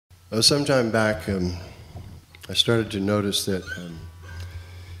Sometime back, I started to notice that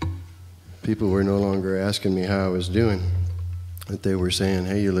people were no longer asking me how I was doing, that they were saying,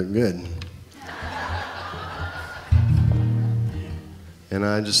 "Hey, you look good." And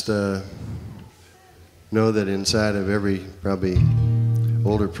I just know that inside of every probably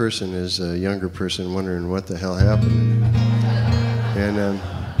older person is a younger person wondering what the hell happened. And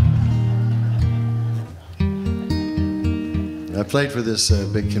I played for this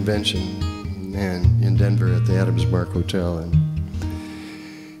big convention in Denver at the Adams Mark Hotel, and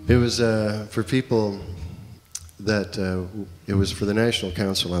it was for people that it was for the National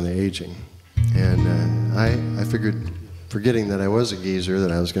Council on the Aging, and I figured, forgetting that I was a geezer,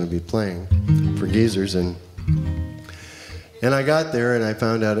 that I was going to be playing for geezers, and I got there and I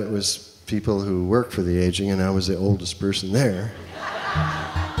found out it was people who work for the aging, and I was the oldest person there.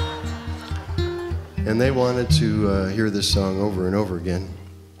 And they wanted to hear this song over and over again.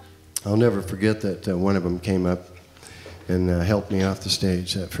 I'll never forget that one of them came up and helped me off the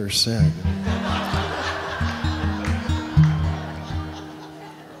stage that first set.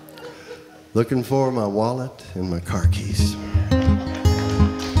 Looking for my wallet and my car keys.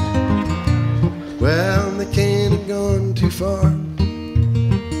 Well, they can't have gone too far.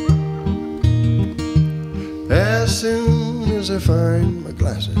 As soon as I find my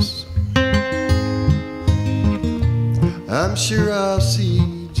glasses, I'm sure I'll see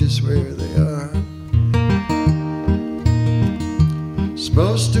just where they are.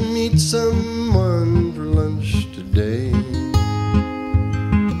 Supposed to meet someone for lunch today.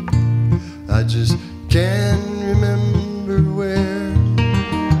 I just can't remember where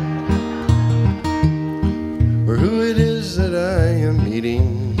or who it is that I am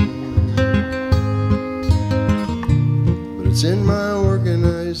meeting, but it's in my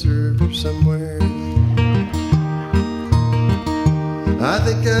organizer somewhere. I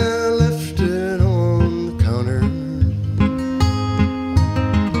think I left it on the counter.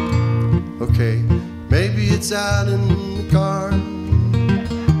 Okay, maybe it's out in the car.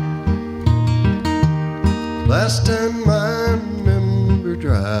 Last time I remember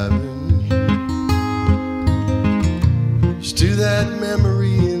driving was to that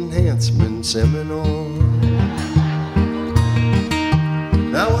memory enhancement seminar.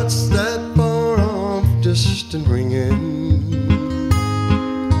 Now what's that far off distant ringing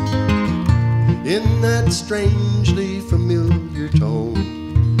in that strangely familiar tone?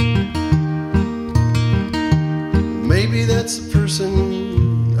 Maybe that's the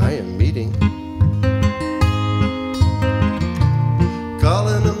person I am meeting,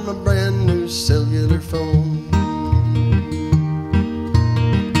 calling on my brand new cellular phone.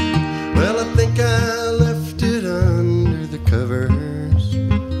 Well, I think I left it under the covers.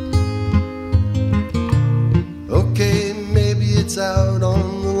 Okay, maybe it's out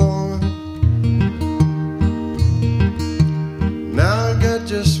on the lawn. Now I got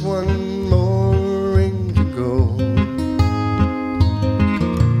just one more ring to go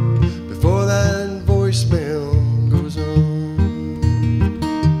before that voicemail goes on.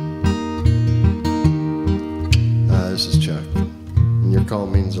 Hi, this is Chuck, and your call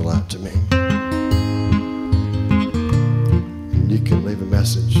means a lot to me. And you can leave a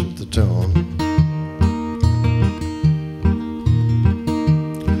message at the tone.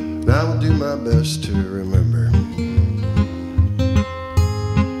 And I will do my best to remember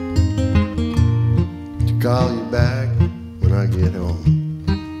call you back when I get home.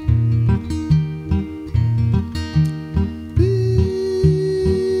 Beep.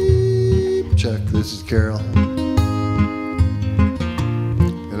 Chuck, this is Carol,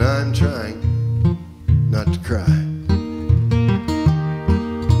 and I'm trying not to cry,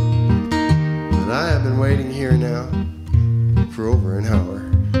 but I have been waiting here now for over an hour,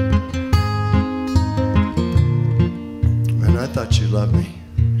 and I thought you loved me.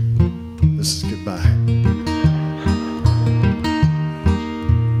 This is goodbye.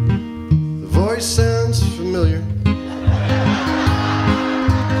 The voice sounds familiar.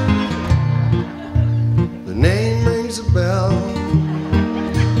 The name rings a bell.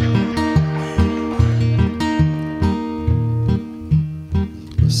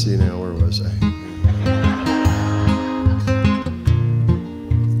 Let's see now, where was I?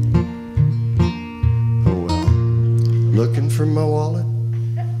 Oh well. Looking for my wallet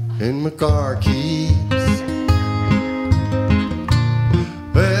and my car keys.